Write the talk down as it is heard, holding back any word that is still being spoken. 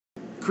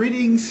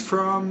Greetings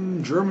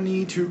from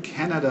Germany to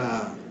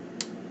Canada.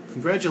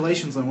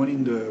 Congratulations on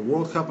winning the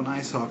World Cup in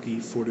ice hockey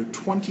for the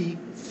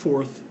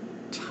 24th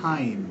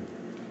time.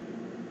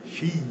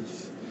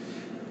 Jeez.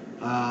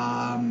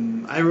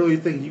 I really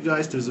think you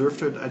guys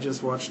deserved it. I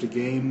just watched the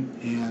game,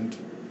 and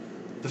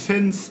the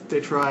Finns, they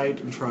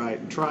tried and tried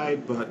and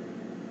tried, but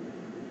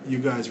you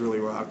guys really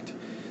rocked.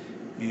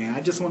 And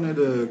I just wanted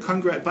to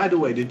by the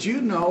way, did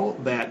you know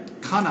that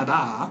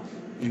Kanada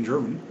in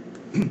German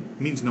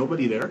means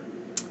nobody there?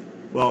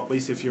 Well, at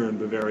least if you're in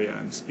Bavaria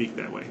and speak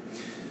that way.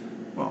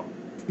 Well,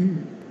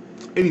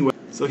 anyway,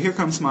 so here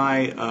comes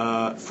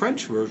my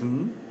French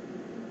version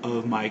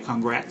of my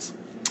congrats.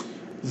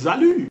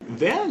 Salut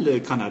vers le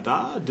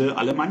Canada de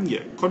Allemagne.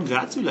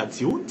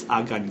 Congratulations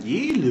à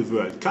gagner le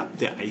World Cup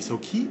de ice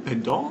hockey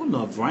pendant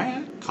la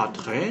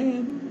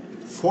 24e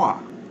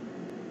fois.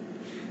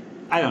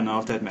 I don't know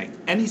if that makes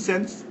any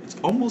sense. It's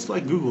almost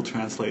like Google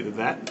translated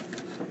that.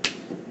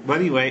 But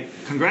anyway,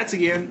 congrats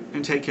again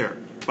and take care.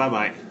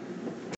 Bye-bye.